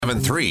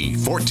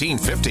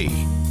1450.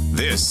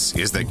 This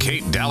is the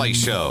Kate Dalley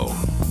Show.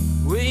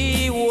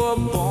 We were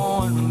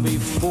born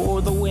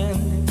before the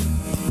wind.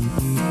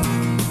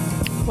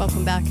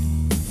 Welcome back.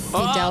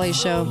 Kate Dalley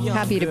Show.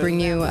 Happy to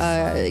bring you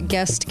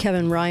guest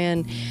Kevin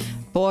Ryan.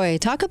 Boy,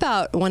 talk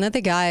about one of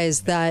the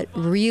guys that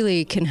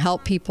really can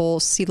help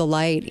people see the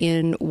light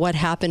in what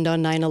happened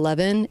on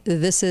 9/11.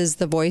 This is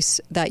the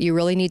voice that you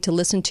really need to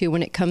listen to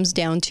when it comes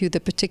down to the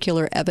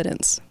particular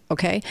evidence.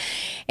 Okay.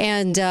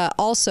 And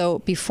also,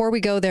 before we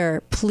go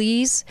there,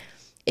 please,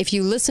 if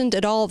you listened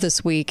at all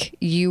this week,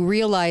 you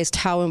realized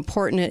how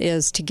important it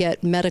is to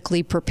get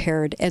medically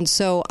prepared. And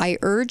so I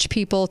urge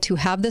people to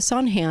have this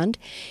on hand.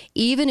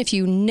 Even if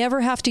you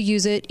never have to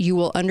use it, you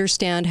will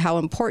understand how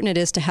important it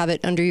is to have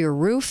it under your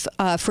roof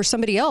for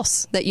somebody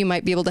else that you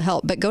might be able to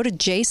help. But go to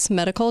Jase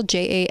Medical,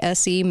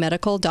 JASE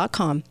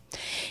medical.com.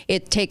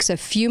 It takes a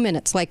few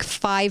minutes, like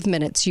 5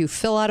 minutes. You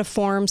fill out a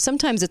form.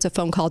 Sometimes it's a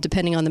phone call,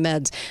 depending on the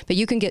meds. But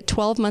you can get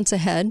 12 months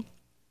ahead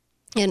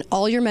in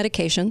all your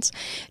medications,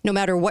 no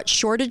matter what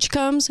shortage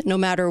comes, no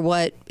matter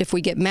what, if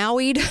we get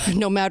Maui'd,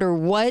 no matter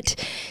what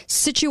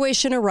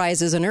situation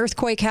arises, an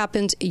earthquake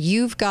happens,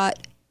 you've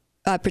got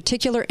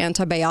particular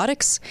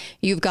antibiotics,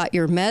 you've got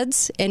your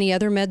meds, any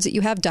other meds that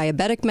you have,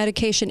 diabetic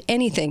medication,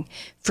 anything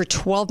for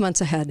 12 months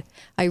ahead.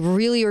 I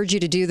really urge you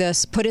to do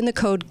this. Put in the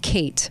code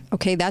KATE.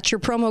 Okay, that's your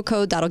promo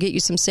code. That'll get you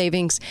some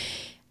savings.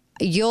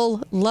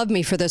 You'll love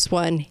me for this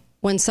one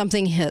when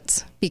something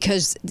hits,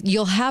 because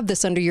you'll have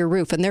this under your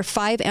roof. And their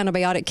 5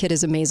 antibiotic kit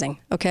is amazing,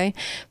 okay?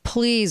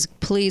 Please,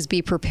 please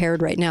be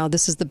prepared right now.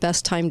 This is the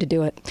best time to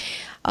do it.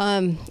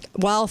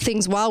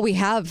 While we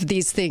have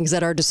these things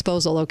at our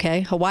disposal,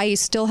 okay?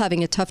 Hawaii's still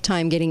having a tough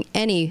time getting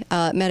any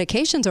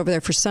medications over there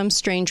for some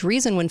strange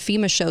reason. When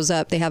FEMA shows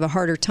up, they have a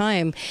harder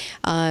time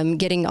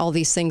getting all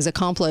these things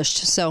accomplished.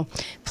 So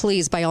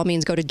please, by all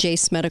means, go to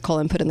Jase Medical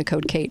and put in the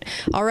code KATE.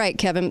 All right,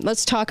 Kevin,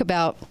 let's talk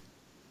about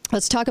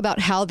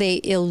how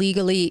they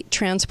illegally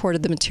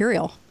transported the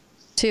material,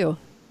 too,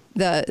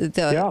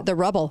 the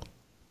rubble.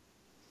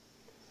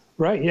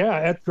 Right. Yeah.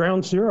 At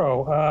Ground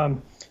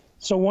Zero.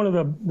 So one of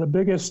the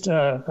biggest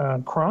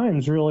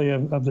crimes, really,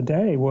 of the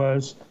day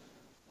was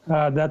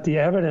that the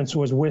evidence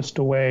was whisked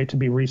away to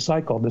be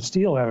recycled. The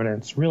steel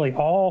evidence, really,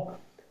 all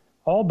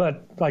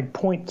but like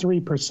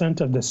 0.3%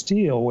 of the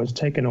steel was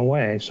taken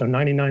away. So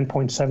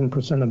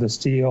 99.7% of the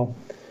steel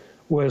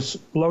was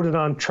loaded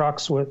on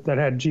trucks that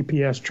had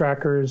GPS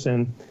trackers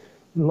and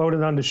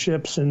loaded onto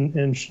ships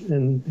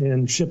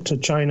and shipped to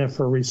China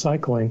for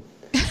recycling.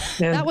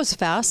 And that was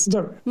fast.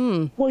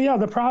 Well, yeah,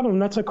 the problem,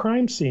 that's a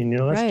crime scene,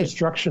 that's right.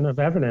 Destruction of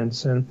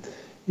evidence. And,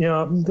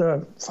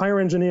 the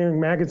Fire Engineering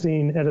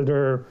magazine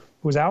editor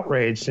was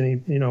outraged,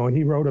 and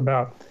he wrote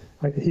about,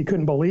 he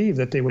couldn't believe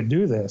that they would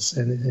do this.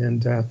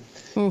 And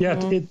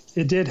yeah,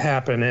 it did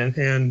happen.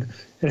 And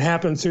it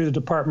happened through the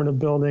Department of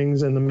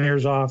Buildings and the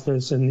mayor's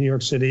office in New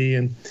York City.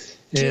 And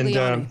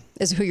Giuliani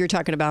is who you're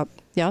talking about.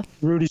 Yeah.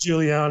 Rudy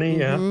Giuliani.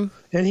 Yeah.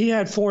 And he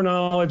had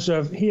foreknowledge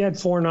of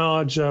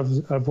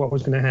what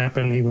was going to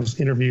happen. He was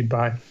interviewed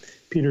by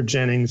Peter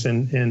Jennings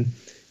and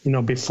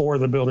before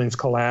the buildings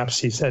collapsed,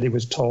 he said he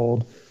was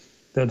told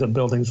that the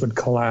buildings would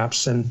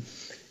collapse. And,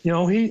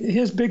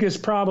 his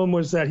biggest problem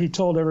was that he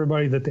told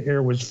everybody that the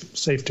air was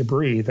safe to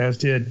breathe, as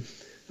did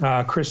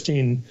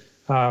Christine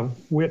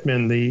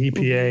Whitman, the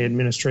EPA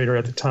administrator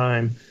at the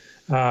time.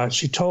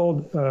 She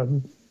told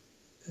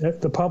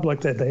the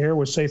public that the air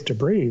was safe to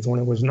breathe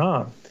when it was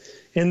not.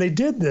 And they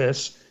did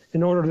this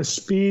in order to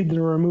speed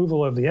the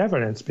removal of the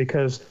evidence,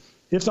 because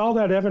if all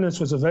that evidence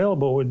was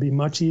available, it would be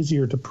much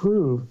easier to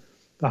prove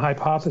the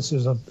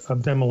hypothesis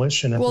of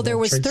demolition. Well, there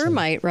was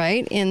thermite,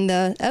 right, in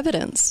the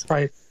evidence.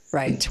 Right.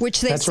 Right,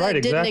 which they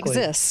said didn't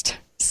exist.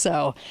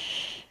 So.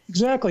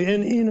 Exactly.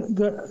 And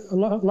a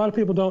lot of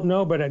people don't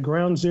know, but at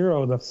Ground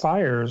Zero, the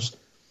fires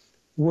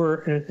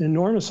were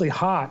enormously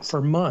hot for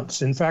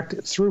months. In fact,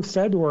 through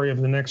February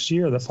of the next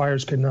year, the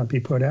fires could not be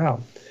put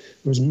out.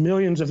 There was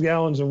millions of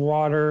gallons of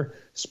water,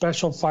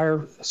 special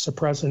fire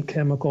suppressant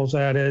chemicals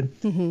added,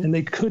 and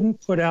they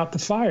couldn't put out the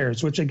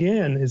fires, which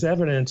again is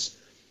evidence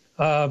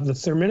of the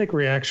thermitic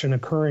reaction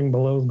occurring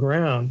below the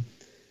ground.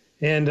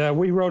 And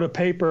we wrote a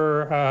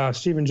paper,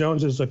 Stephen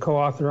Jones is a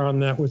co-author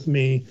on that with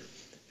me,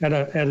 at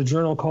a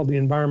journal called The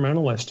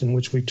Environmentalist, in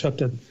which we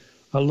took a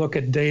look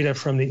at data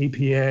from the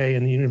EPA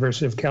and the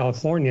University of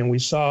California, and we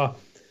saw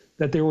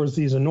that there was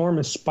these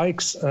enormous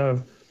spikes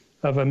of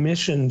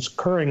emissions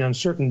occurring on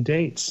certain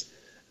dates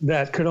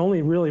that could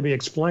only really be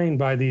explained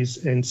by these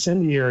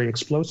incendiary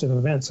explosive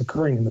events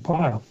occurring in the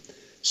pile.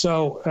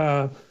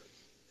 So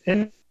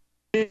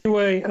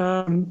anyway,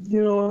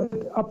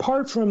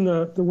 apart from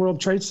the World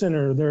Trade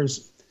Center,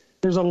 there's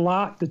a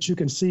lot that you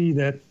can see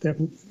that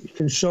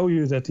can show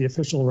you that the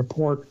official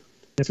report,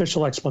 the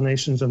official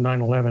explanations of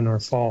 9/11 are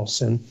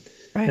false. And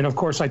And of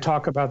course, I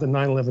talk about the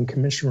 9/11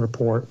 Commission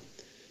report,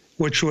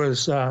 which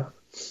was,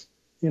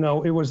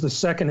 it was the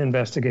second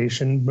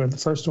investigation, but the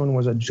first one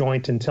was a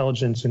joint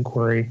intelligence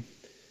inquiry.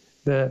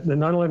 The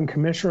 9/11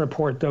 Commission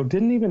report, though,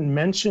 didn't even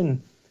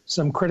mention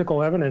some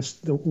critical evidence.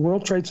 The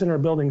World Trade Center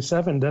Building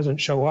 7 doesn't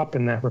show up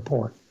in that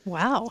report.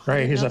 Wow.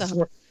 Right. He's a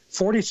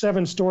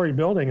 47-story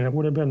building, and it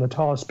would have been the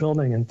tallest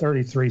building in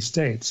 33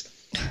 states.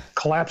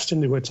 Collapsed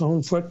into its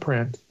own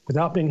footprint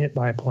without being hit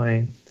by a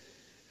plane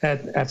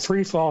at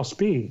free fall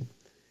speed.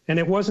 And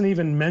it wasn't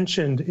even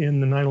mentioned in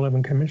the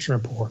 9/11 Commission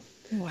report.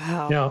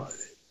 Wow. Now,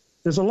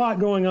 there's a lot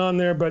going on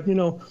there, but,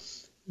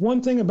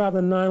 one thing about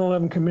the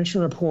 9/11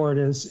 Commission report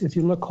is, if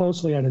you look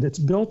closely at it, it's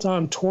built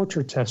on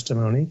torture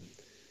testimony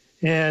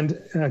and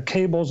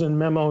cables and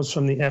memos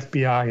from the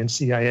FBI and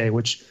CIA,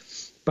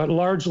 but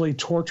largely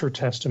torture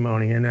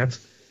testimony. And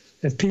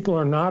if people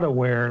are not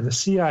aware, the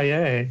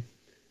CIA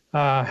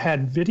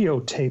had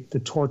videotaped the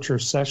torture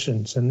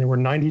sessions, and there were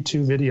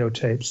 92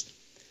 videotapes,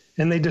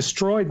 and they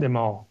destroyed them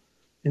all.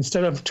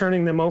 Instead of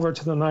turning them over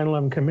to the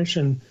 9/11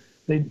 Commission,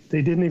 they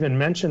didn't even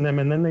mention them,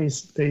 and then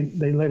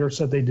they later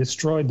said they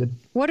destroyed the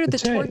What are the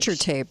tapes. torture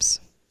tapes?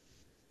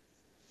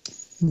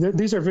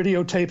 These are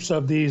videotapes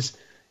of these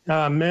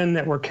men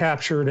that were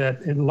captured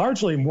and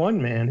largely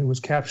one man who was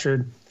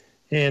captured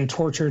and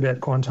tortured at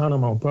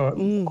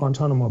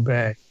Guantanamo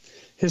Bay.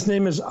 His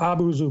name is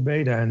Abu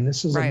Zubaydah, and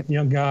this is a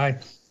young guy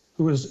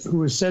who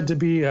was said to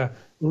be a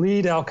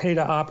lead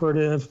Al-Qaeda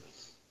operative,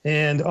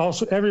 and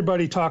also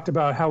everybody talked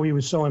about how he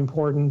was so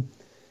important.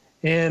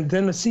 And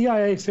then the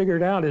CIA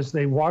figured out, as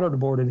they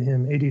waterboarded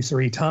him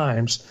 83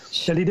 times,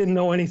 that he didn't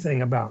know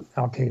anything about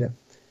Al-Qaeda.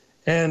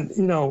 And,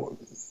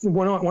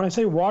 when I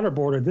say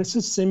waterboarded, this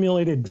is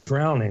simulated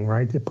drowning,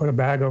 right? They put a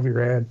bag over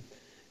your head,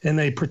 and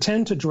they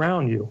pretend to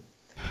drown you.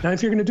 Now,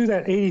 if you're going to do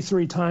that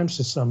 83 times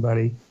to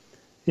somebody,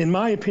 in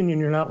my opinion,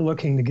 you're not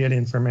looking to get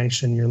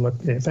information.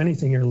 If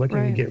anything, you're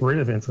looking to get rid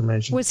of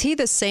information. Was he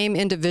the same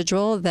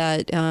individual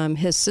that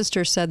his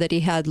sister said that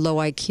he had low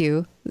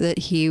IQ, that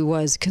he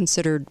was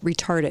considered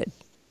retarded?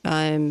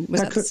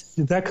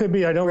 That could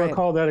be. I don't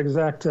recall that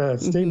exact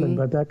statement,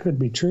 but that could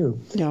be true.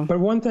 Yeah. But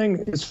one thing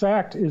is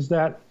fact is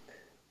that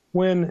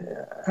when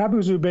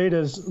Abu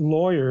Zubaydah's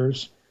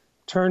lawyers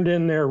turned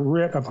in their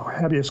writ of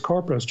habeas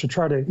corpus to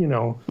try to,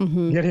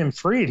 get him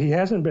freed,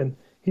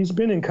 he's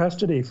been in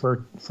custody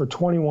for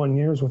 21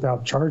 years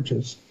without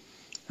charges,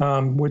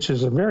 which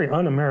is a very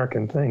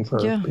un-American thing for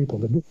people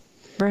to do.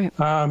 Right.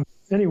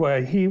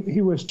 Anyway,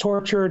 he was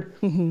tortured,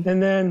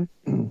 and then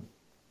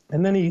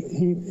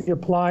he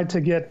applied to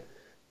get,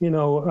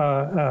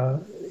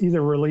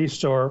 either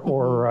released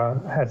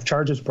or have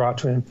charges brought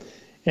to him.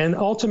 And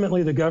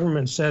ultimately, the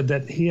government said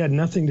that he had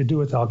nothing to do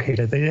with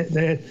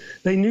Al-Qaeda.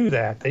 They knew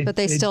that. But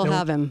they still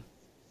have him.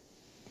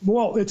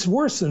 Well, it's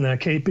worse than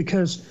that, Kate,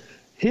 because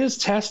his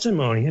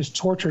testimony, his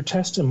torture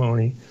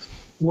testimony,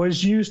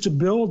 was used to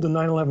build the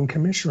 9/11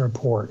 Commission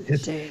report.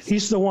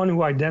 He's the one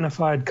who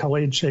identified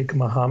Khalid Sheikh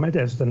Mohammed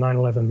as the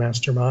 9/11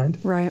 mastermind.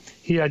 Right.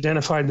 He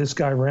identified this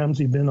guy,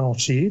 Ramzi bin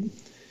al-Shid.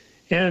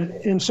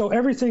 And so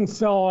everything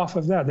fell off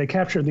of that. They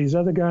captured these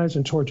other guys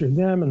and tortured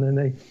them, and then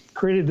they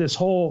created this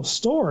whole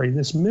story,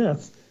 this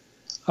myth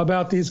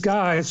about these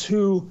guys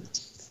who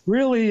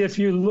really, if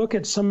you look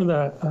at some of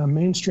the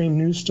mainstream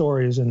news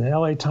stories in the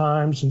LA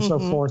Times and so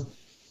forth,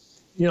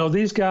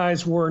 these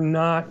guys were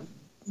not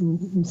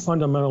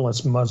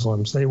fundamentalist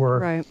Muslims. They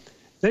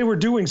were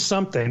doing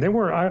something.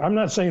 I'm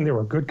not saying they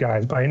were good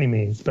guys by any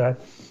means,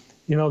 but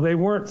they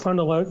weren't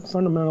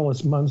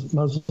fundamentalist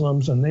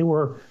Muslims, and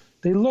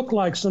they looked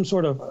like some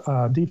sort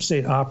of deep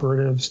state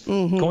operatives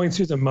going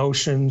through the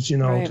motions,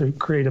 to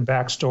create a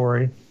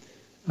backstory.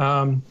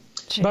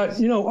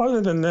 But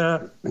other than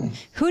that,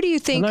 who do you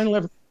think?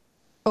 9/11.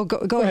 Oh,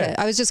 go ahead.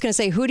 I was just going to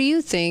say, who do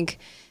you think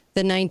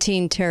the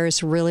 19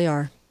 terrorists really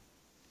are?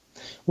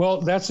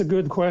 Well, that's a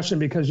good question,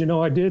 because,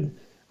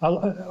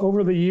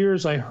 over the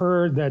years, I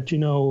heard that,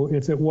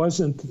 if it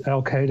wasn't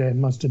Al-Qaeda, it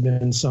must have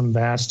been some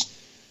vast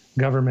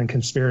government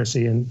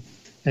conspiracy.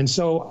 And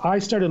so I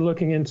started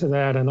looking into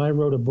that, and I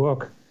wrote a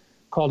book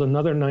called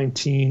Another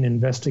 19,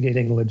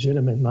 Investigating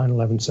Legitimate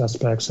 9/11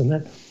 Suspects.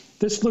 And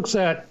this looks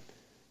at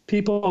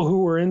people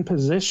who were in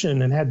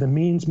position and had the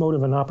means,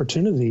 motive, and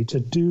opportunity to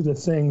do the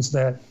things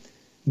that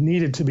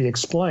needed to be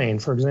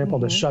explained. For example,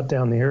 to shut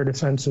down the air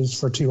defenses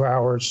for 2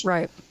 hours.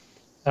 Right.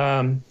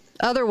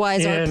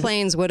 Otherwise, our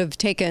planes would have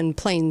taken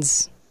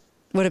they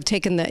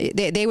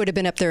would have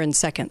been up there in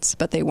seconds,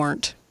 but they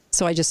weren't.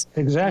 So I just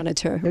wanted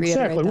to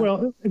reiterate that.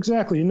 Well,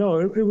 exactly.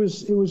 It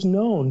was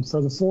known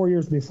for the 4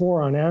 years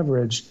before, on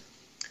average,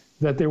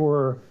 that they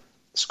were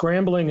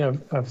scrambling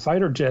of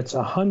fighter jets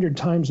 100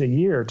 times a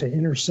year to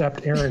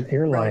intercept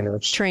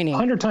airliners. Training.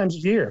 100 times a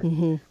year,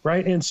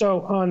 right? And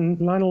so on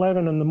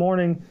 9/11 in the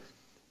morning,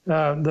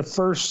 the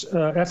first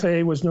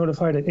FAA was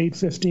notified at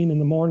 8:15 in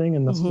the morning,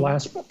 and the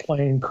last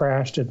plane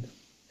crashed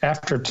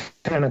after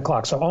 10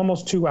 o'clock. So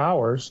almost 2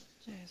 hours,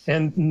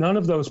 and none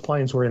of those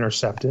planes were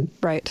intercepted.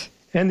 Right.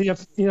 And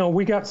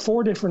we got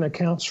 4 different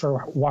accounts for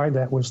why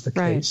that was the case.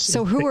 Right.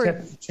 So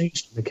kept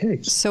changing the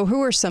case. So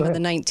who are some of the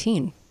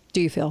 19? Do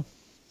you feel?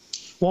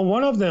 Well,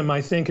 one of them,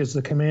 I think, is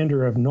the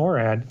commander of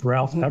NORAD,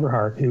 Ralph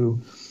Eberhardt, who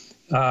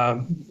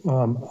I'll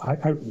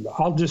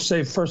just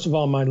say, first of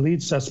all, my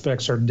lead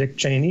suspects are Dick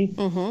Cheney,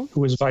 who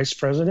was vice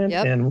president,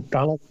 and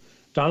Donald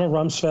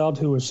Rumsfeld,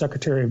 who was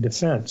Secretary of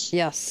Defense.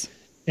 Yes.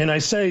 And I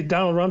say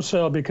Donald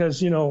Rumsfeld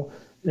because,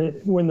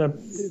 when the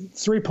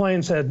 3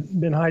 planes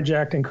had been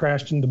hijacked and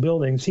crashed into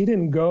buildings, he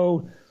didn't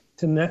go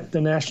to the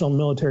National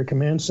Military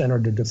Command Center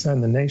to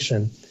defend the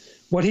nation.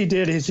 What he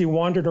did is he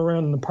wandered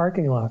around in the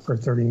parking lot for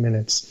 30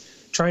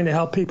 minutes, trying to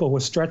help people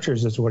with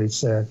stretchers, is what he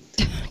said.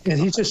 And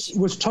he just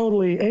was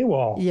totally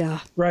AWOL. Yeah.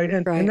 Right.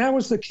 And that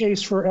was the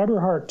case for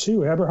Eberhard,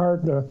 too.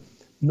 Eberhard, the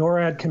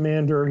NORAD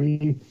commander,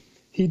 he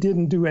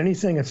didn't do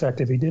anything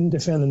effective. He didn't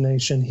defend the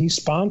nation. He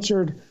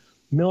sponsored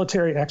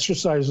military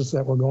exercises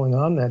that were going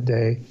on that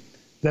day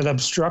that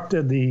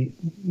obstructed the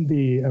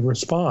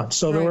response.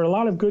 So there were a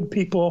lot of good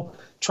people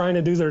trying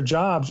to do their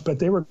jobs, but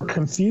they were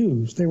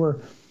confused. They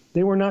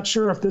were not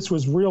sure if this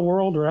was real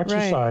world or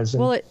exercise. Right.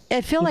 Well,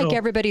 I feel like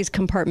everybody's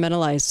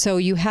compartmentalized. So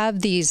you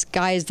have these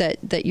guys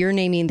that you're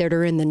naming that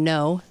are in the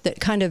know, that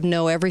kind of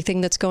know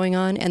everything that's going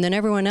on. And then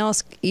everyone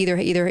else either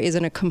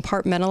isn't a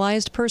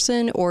compartmentalized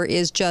person or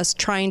is just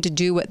trying to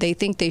do what they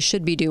think they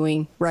should be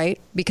doing, right?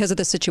 Because of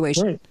the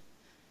situation. Right.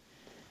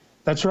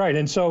 That's right.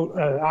 And so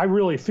I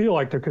really feel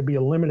like there could be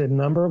a limited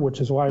number,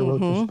 which is why I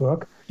wrote this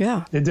book.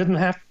 Yeah. It didn't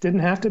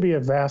have to be a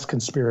vast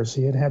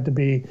conspiracy. It had to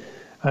be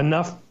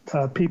enough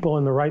people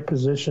in the right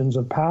positions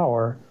of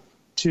power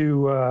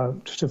to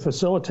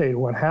facilitate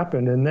what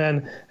happened. And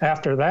then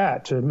after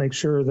that, to make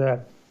sure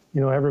that,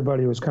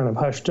 everybody was kind of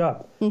hushed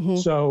up.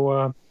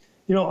 So,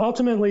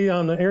 ultimately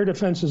on the air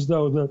defenses,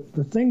 though,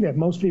 the thing that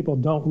most people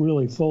don't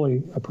really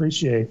fully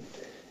appreciate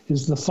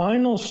is the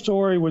final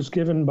story was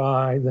given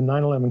by the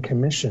 9/11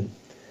 Commission.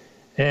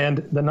 And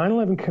the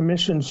 9/11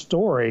 Commission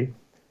story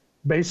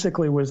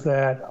basically was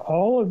that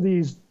all of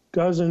these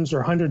dozens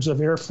or hundreds of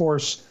Air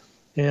Force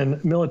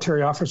and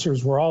military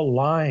officers were all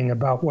lying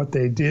about what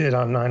they did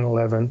on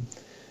 9/11.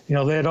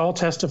 They had all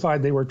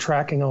testified they were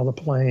tracking all the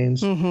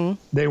planes.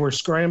 They were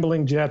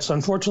scrambling jets.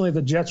 Unfortunately,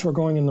 the jets were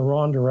going in the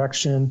wrong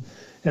direction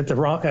at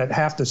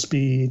half the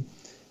speed.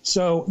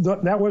 So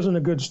that wasn't a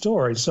good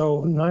story.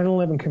 So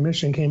 9/11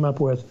 Commission came up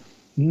with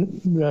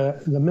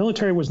the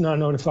military was not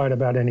notified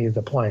about any of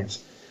the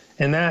planes.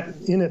 And that,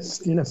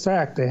 in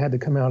effect, they had to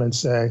come out and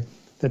say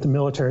that the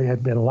military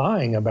had been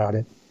lying about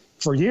it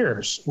for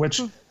years,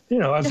 which,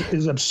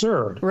 is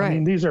absurd. Right. I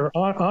mean, these are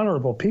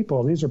honorable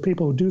people. These are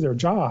people who do their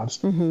jobs.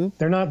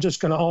 They're not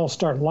just going to all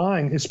start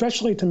lying,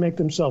 especially to make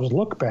themselves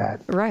look bad.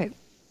 Right.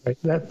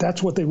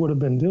 That's what they would have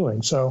been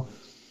doing. So,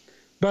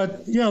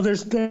 but,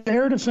 there's the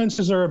air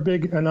defenses are a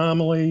big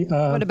anomaly.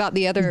 What about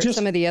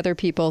some of the other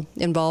people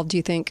involved, do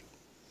you think?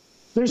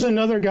 There's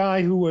another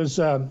guy who was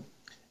a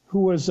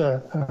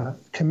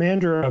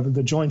commander of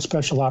the Joint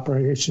Special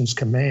Operations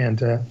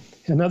Command,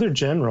 another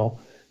general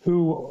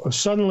who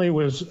suddenly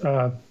was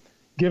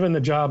given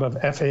the job of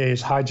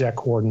FAA's hijack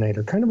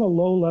coordinator, kind of a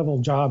low-level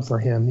job for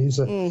him. He's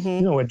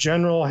a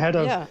general, head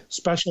of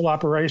special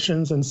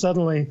operations, and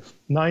suddenly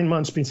 9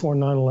 months before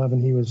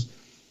 9/11,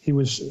 he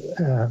was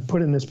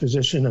put in this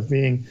position of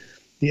being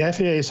the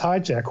FAA's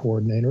hijack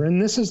coordinator.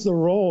 And this is the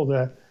role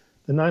that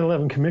the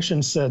 9/11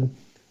 Commission said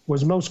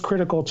was most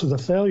critical to the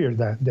failure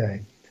that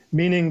day,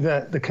 meaning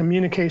that the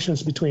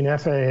communications between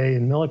FAA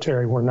and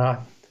military were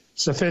not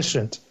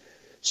sufficient.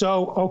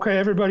 So, okay,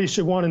 everybody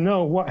should want to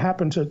know what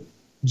happened to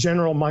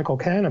General Michael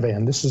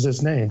Canavan. This is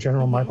his name,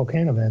 General Michael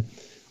Canavan.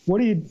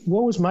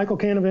 What was Michael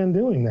Canavan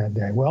doing that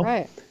day?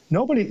 Well,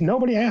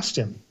 nobody asked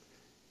him.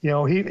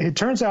 It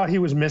turns out he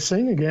was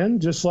missing again,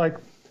 just like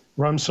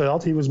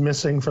Rumsfeld. He was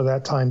missing for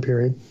that time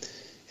period.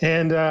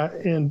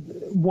 And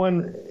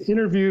when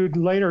interviewed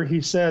later,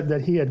 he said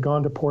that he had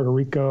gone to Puerto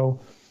Rico,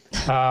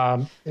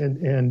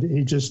 and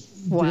he just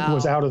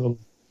was out of the.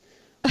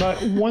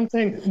 But one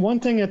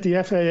thing at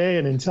the FAA,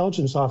 an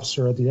intelligence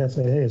officer at the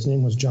FAA, his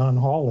name was John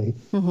Hawley.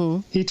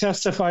 He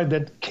testified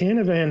that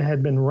Canavan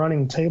had been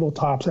running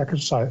tabletop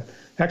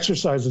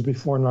exercises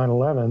before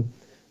 9/11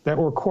 that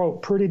were,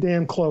 quote, pretty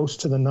damn close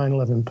to the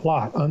 9/11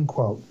 plot,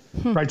 unquote.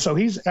 Right. So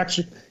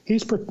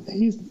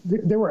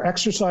there were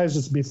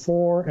exercises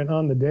before and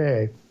on the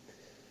day,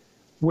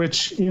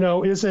 which,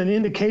 is an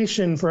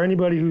indication for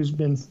anybody who's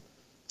been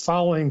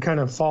following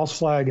kind of false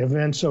flag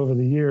events over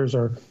the years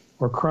or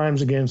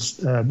crimes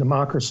against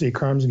democracy,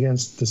 crimes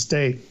against the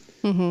state,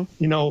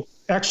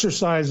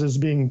 exercises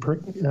being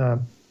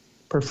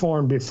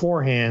performed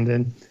beforehand.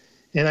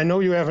 And I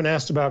know you haven't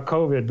asked about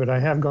COVID, but I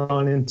have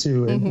gone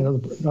into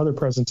in other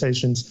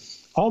presentations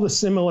all the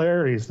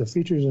similarities, the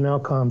features and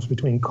outcomes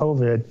between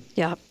COVID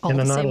and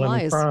the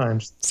 9/11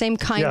 crimes. Same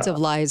kinds of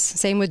lies.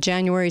 Same with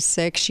January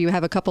 6th. You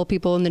have a couple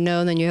people in the know,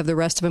 and then you have the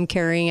rest of them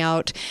carrying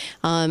out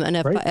an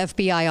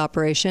FBI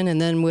operation. And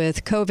then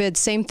with COVID,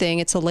 same thing.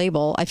 It's a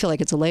label. I feel like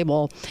it's a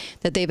label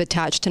that they've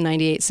attached to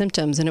 98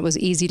 symptoms. And it was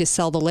easy to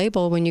sell the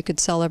label when you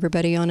could sell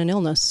everybody on an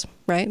illness,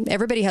 right?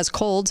 Everybody has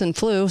colds and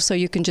flu, so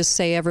you can just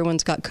say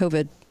everyone's got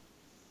COVID.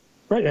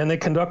 Right. And they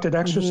conducted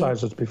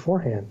exercises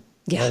beforehand.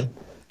 Yeah. Right?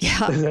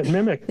 that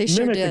mimic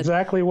did.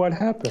 exactly what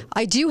happened.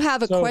 I do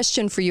have a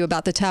question for you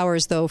about the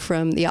towers, though,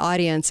 from the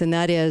audience, and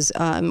that is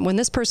when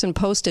this person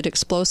posted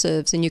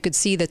explosives and you could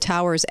see the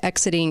towers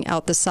exiting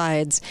out the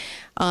sides,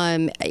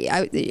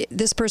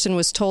 this person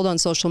was told on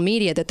social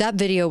media that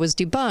video was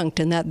debunked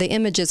and that the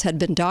images had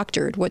been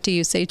doctored. What do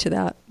you say to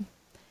that?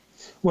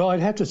 Well,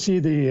 I'd have to see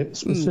the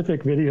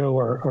specific video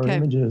or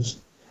images.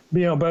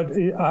 But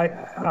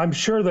I'm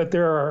sure that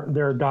there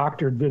are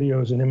doctored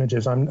videos and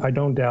images. I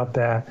don't doubt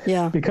that.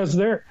 Yeah. Because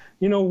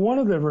one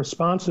of the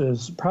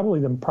responses,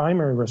 probably the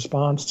primary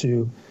response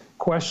to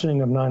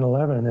questioning of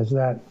 9/11 is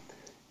that,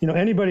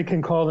 anybody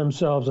can call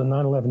themselves a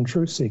 9/11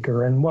 truth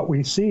seeker. And what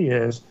we see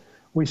is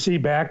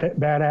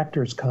bad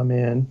actors come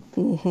in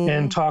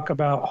and talk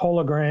about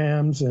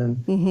holograms and,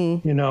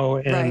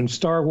 and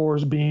Star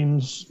Wars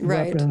beams,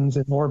 weapons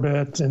in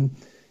orbit and,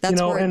 that's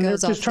where it and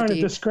goes they're just trying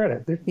to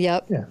discredit.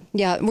 Yep.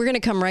 Yeah. We're going to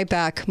come right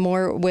back.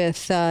 More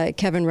with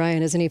Kevin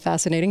Ryan. Isn't he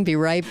fascinating? Be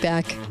right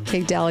back.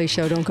 Kate Dalley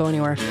Show. Don't go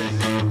anywhere. There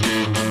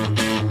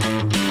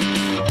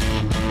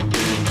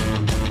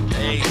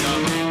you go.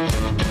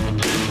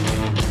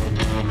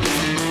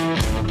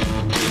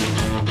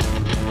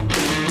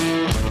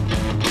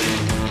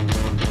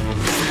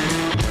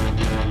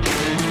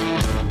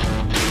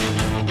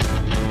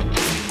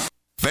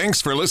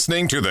 Thanks for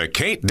listening to the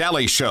Kate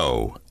Dalley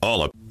Show.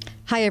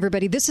 Hi,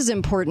 everybody. This is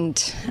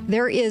important.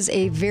 There is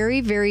a very,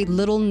 very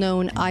little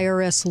known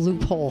IRS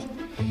loophole,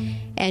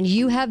 and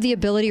you have the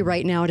ability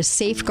right now to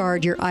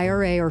safeguard your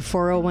IRA or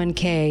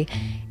 401k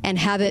and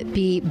have it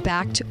be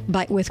backed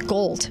with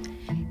gold.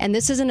 And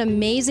this is an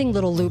amazing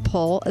little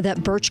loophole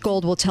that Birch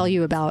Gold will tell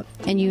you about.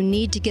 And you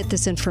need to get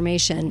this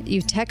information.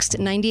 You text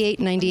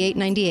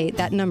 989898,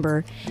 that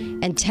number,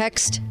 and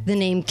text the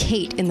name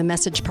Kate in the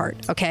message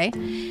part, okay?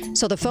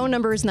 So the phone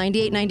number is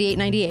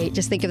 989898.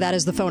 Just think of that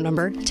as the phone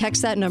number.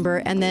 Text that number,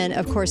 and then,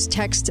 of course,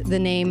 text the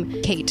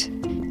name Kate.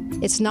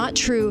 It's not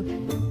true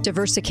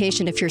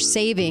diversification if your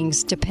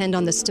savings depend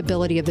on the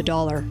stability of the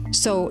dollar.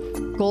 So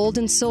gold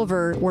and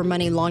silver were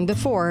money long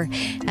before.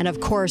 And of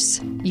course,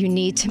 you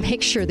need to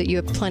make sure that you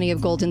have plenty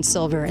of gold and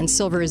silver. And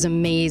silver is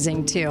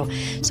amazing too.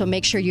 So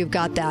make sure you've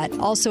got that.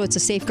 Also, it's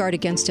a safeguard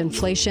against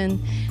inflation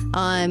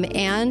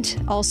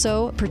and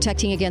also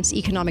protecting against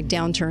economic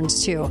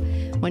downturns too.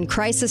 When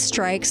crisis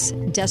strikes,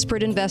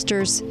 desperate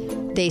investors,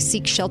 they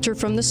seek shelter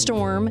from the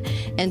storm.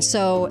 And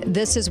so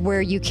this is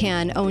where you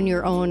can own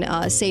your own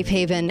safe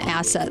haven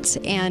assets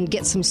and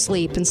get some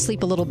sleep and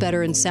sleep a little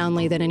better and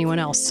soundly than anyone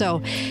else.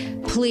 So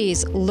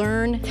please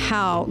learn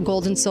how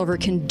gold and silver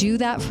can do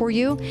that for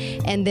you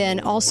and then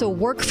also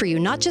work for you,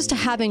 not just to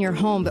have in your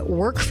home, but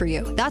work for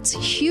you. That's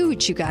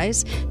huge, you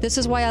guys. This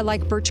is why I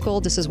like Birch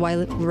Gold. This is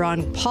why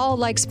Ron Paul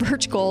likes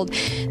Birch Gold.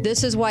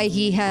 This is why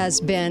he has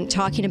been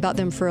talking about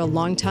them for a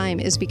long time,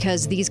 is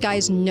because these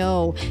guys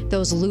know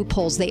those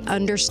loopholes. They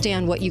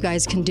understand what you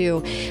guys can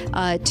do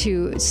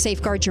to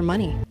safeguard your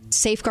money,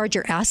 safeguard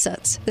your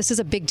assets. This is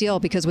a big deal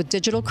because with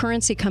digital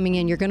currency coming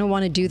in, you're going to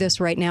want to do this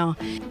right now.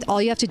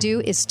 All you have to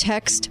do is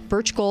text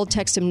Birch Gold,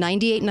 text him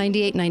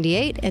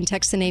 989898 and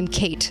text the name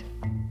Kate.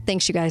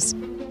 Thanks, you guys.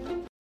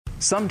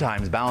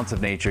 Sometimes Balance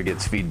of Nature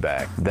gets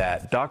feedback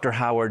that Dr.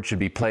 Howard should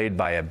be played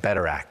by a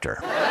better actor.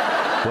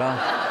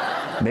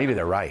 Well, maybe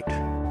they're right,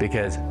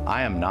 because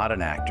I am not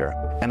an actor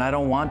and I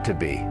don't want to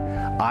be.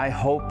 I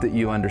hope that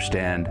you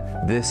understand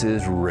this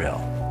is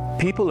real.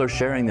 People are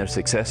sharing their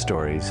success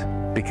stories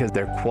because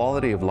their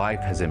quality of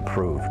life has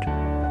improved.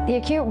 The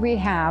acute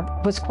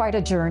rehab was quite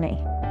a journey.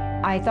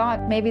 I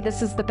thought maybe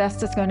this is the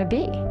best it's going to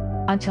be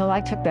until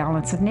I took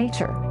Balance of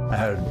Nature. I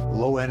had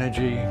low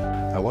energy.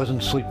 I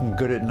wasn't sleeping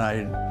good at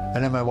night.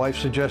 And then my wife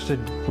suggested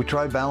we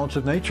try Balance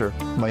of Nature.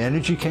 My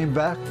energy came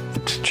back.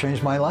 It's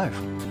changed my life.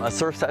 A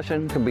surf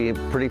session can be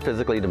pretty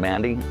physically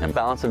demanding, and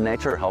Balance of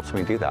Nature helps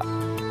me do that.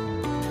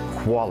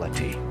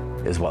 Quality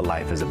is what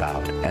life is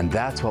about, and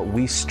that's what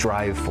we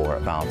strive for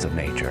at Balance of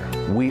Nature.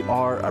 We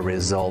are a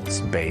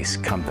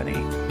results-based company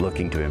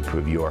looking to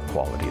improve your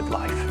quality of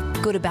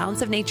life. Go to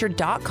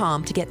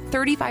balanceofnature.com to get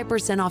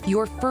 35% off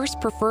your first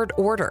preferred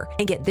order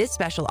and get this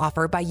special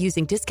offer by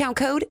using discount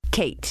code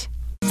KATE.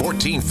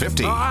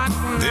 1450.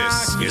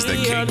 This is the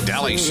Kate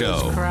Dalley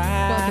Show.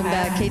 Welcome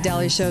back, Kate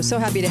Dalley Show. So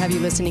happy to have you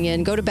listening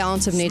in. Go to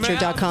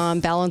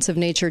balanceofnature.com,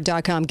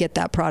 balanceofnature.com. Get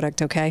that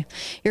product, okay?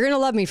 You're going to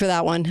love me for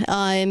that one.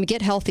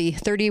 Get healthy,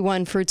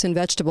 31 fruits and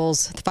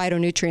vegetables,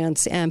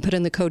 phytonutrients, and put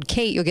in the code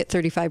KATE. You'll get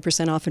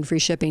 35% off and free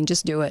shipping.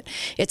 Just do it.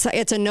 It's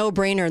a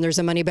no-brainer, and there's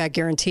a money-back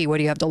guarantee. What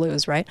do you have to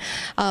lose, right?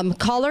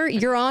 Caller,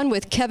 you're on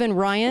with Kevin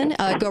Ryan.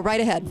 Go right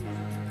ahead.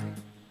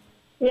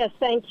 Yes,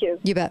 thank you.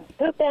 You bet.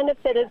 Who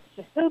benefited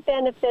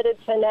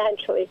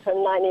financially from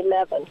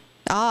 9/11?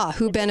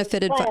 Who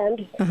benefited?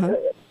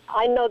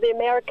 I know the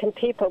American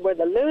people were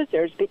the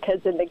losers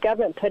because the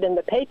government put in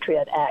the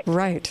Patriot Act.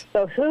 Right.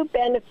 So who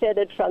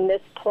benefited from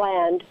this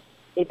planned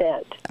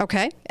event?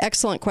 Okay,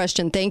 excellent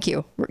question. Thank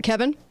you.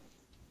 Kevin?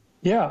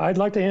 Yeah, I'd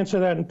like to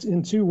answer that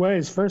in two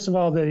ways. First of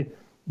all, the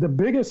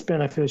biggest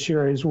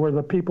beneficiaries were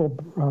the people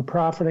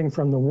profiting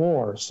from the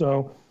war.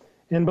 So,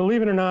 and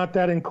believe it or not,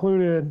 that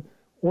included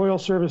oil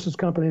services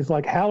companies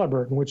like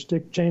Halliburton, which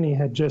Dick Cheney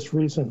had just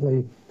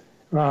recently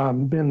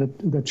been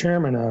the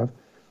chairman of,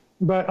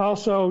 but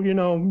also,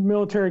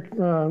 military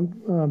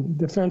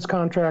defense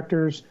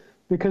contractors,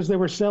 because they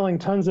were selling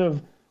tons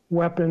of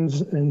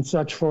weapons and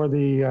such for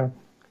the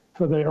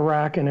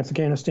Iraq and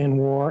Afghanistan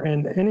war,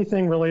 and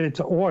anything related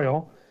to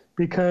oil,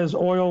 because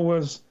oil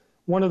was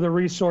one of the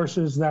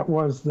resources that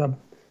was the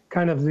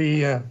kind of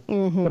the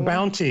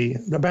bounty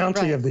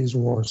right. of these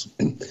wars.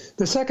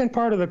 The second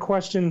part of the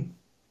question,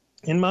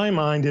 in my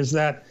mind, is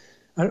that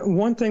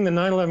one thing the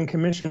 9/11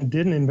 Commission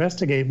didn't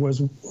investigate was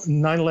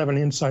 9/11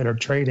 insider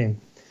trading.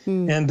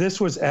 And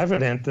this was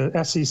evident. The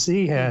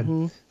SEC had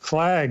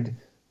flagged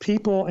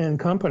people and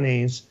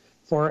companies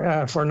for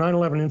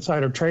 9/11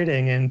 insider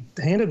trading and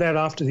handed that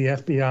off to the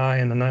FBI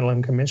and the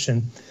 9/11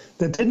 Commission.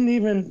 They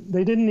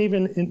didn't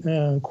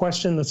even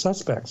question the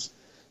suspects.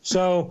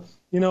 So,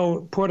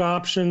 put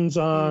options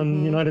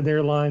on United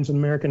Airlines and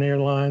American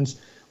Airlines,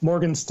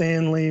 Morgan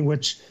Stanley,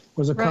 which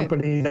was a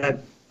company that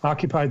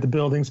occupied the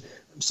buildings.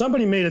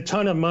 Somebody made a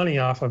ton of money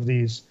off of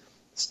these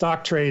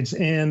stock trades,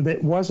 and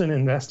it wasn't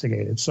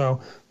investigated.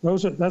 So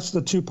that's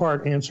the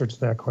two-part answer to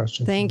that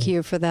question. Thank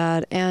you for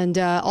that. And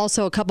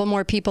also a couple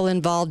more people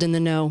involved in the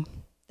know,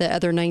 the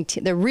other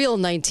 19, the real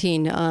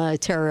 19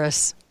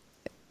 terrorists.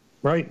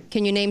 Right.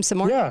 Can you name some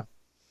more?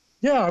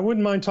 Yeah, I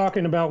wouldn't mind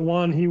talking about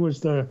one. He was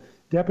the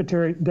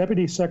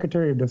Deputy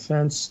Secretary of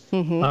Defense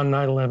on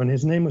 9/11.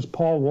 His name was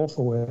Paul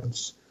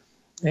Wolfowitz.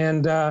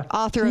 And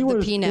author of the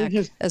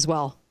PNAC as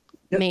well.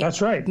 Yeah,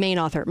 that's right. Main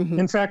author.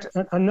 In fact,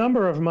 a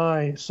number of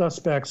my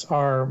suspects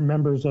are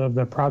members of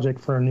the Project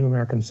for a New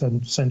American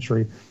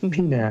Century,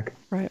 PNAC.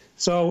 Right.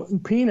 So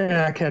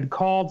PNAC had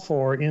called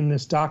for, in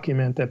this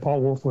document that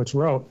Paul Wolfowitz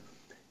wrote,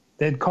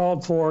 they'd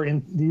called for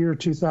in the year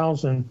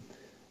 2000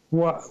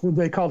 what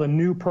they called a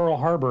new Pearl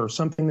Harbor,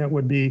 something that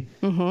would be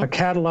a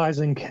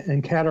catalyzing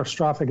and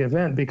catastrophic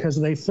event,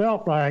 because they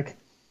felt like,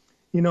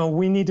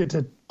 we needed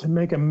to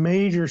make a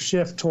major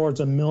shift towards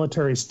a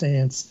military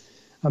stance,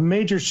 a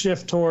major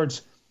shift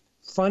towards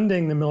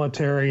funding the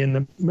military, and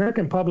the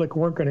American public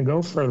weren't going to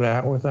go for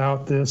that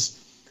without this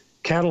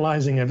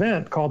catalyzing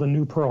event called a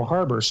new Pearl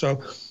Harbor.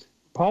 So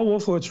Paul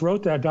Wolfowitz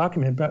wrote that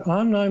document, but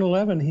on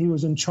 9/11, he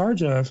was in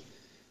charge of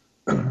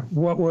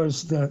what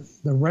was the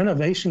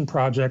renovation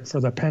project for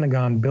the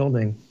Pentagon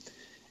building.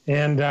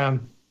 And at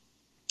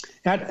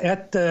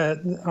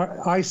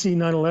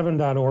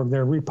IC911.org,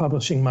 they're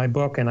republishing my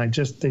book, and they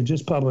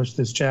just published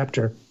this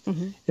chapter.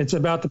 It's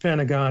about the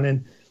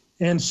Pentagon.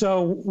 And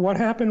so what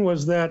happened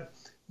was that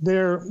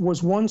there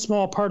was one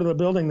small part of the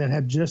building that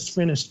had just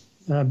finished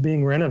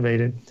being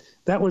renovated.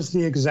 That was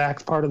the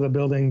exact part of the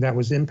building that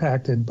was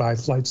impacted by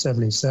Flight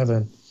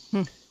 77,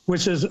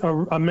 which is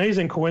an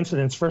amazing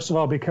coincidence, first of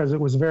all, because it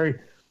was very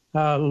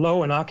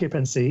low in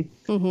occupancy.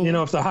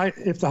 If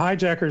the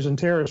hijackers and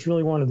terrorists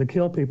really wanted to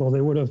kill people,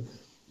 they would have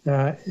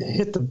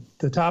hit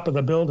the top of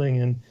the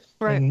building and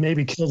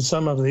maybe killed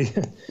some of the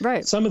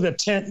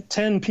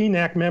 10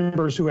 PNAC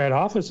members who had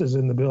offices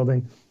in the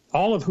building,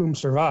 all of whom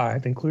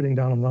survived, including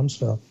Donald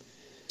Rumsfeld.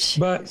 Jeez.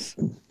 But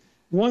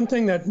one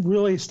thing that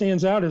really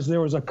stands out is there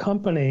was a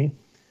company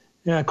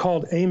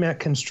called AMEC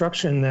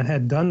Construction that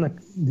had done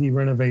the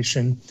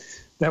renovation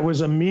that was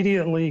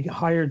immediately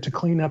hired to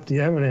clean up the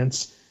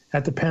evidence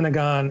at the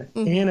Pentagon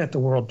and at the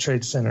World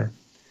Trade Center.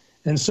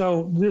 And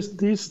so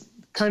these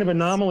kind of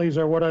anomalies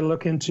are what I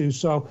look into.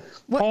 So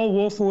Paul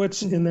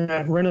Wolfowitz in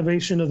that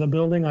renovation of the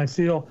building, I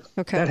feel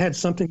that had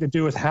something to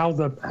do with how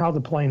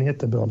the plane hit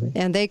the building.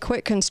 And they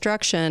quit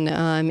construction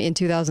in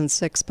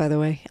 2006, by the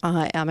way,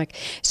 AMEC.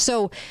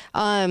 So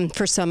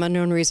for some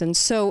unknown reason.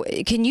 So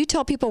can you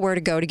tell people where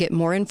to go to get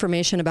more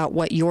information about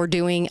what you're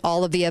doing,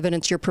 all of the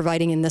evidence you're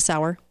providing in this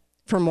hour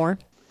for more?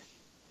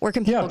 Where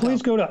can people go?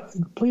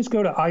 Please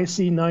go to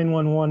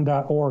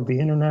IC911.org, the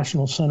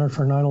International Center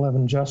for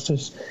 9/11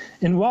 Justice.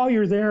 And while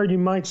you're there, you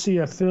might see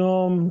a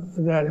film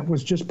that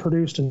was just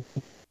produced and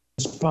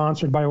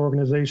sponsored by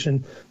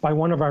organization by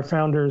one of our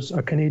founders,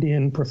 a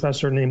Canadian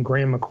professor named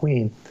Graham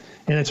McQueen.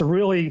 And it's a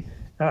really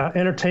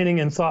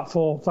entertaining and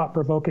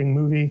thought-provoking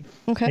movie.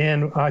 Okay.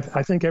 And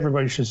I think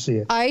everybody should see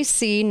it.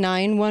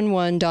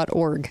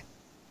 IC911.org.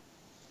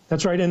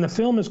 That's right. And the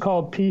film is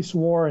called Peace,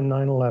 War, and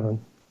 9/11.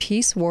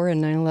 Peace, War,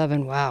 and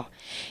 9/11. Wow.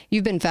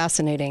 You've been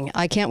fascinating.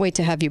 I can't wait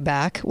to have you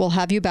back. We'll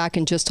have you back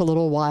in just a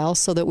little while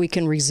so that we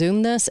can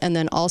resume this and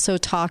then also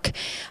talk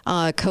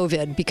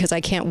COVID, because I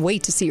can't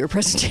wait to see your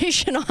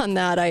presentation on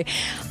that. I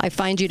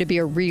find you to be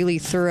a really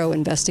thorough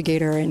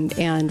investigator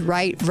and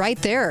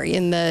right there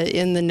in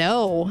the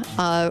know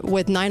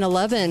with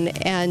 9/11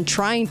 and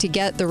trying to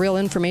get the real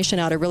information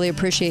out. I really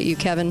appreciate you,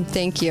 Kevin.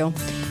 Thank you.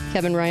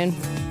 Kevin Ryan.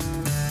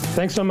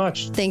 Thanks so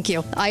much. Thank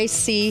you.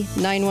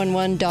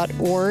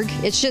 IC911.org.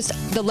 It's just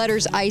the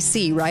letters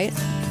IC, right?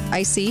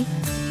 IC?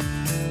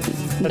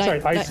 That's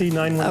right.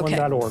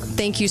 IC911.org. Okay.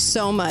 Thank you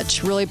so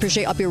much. Really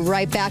appreciate it. I'll be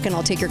right back and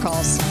I'll take your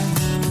calls.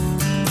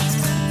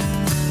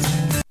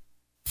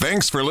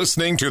 Thanks for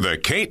listening to The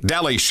Kate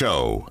Dalley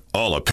Show. All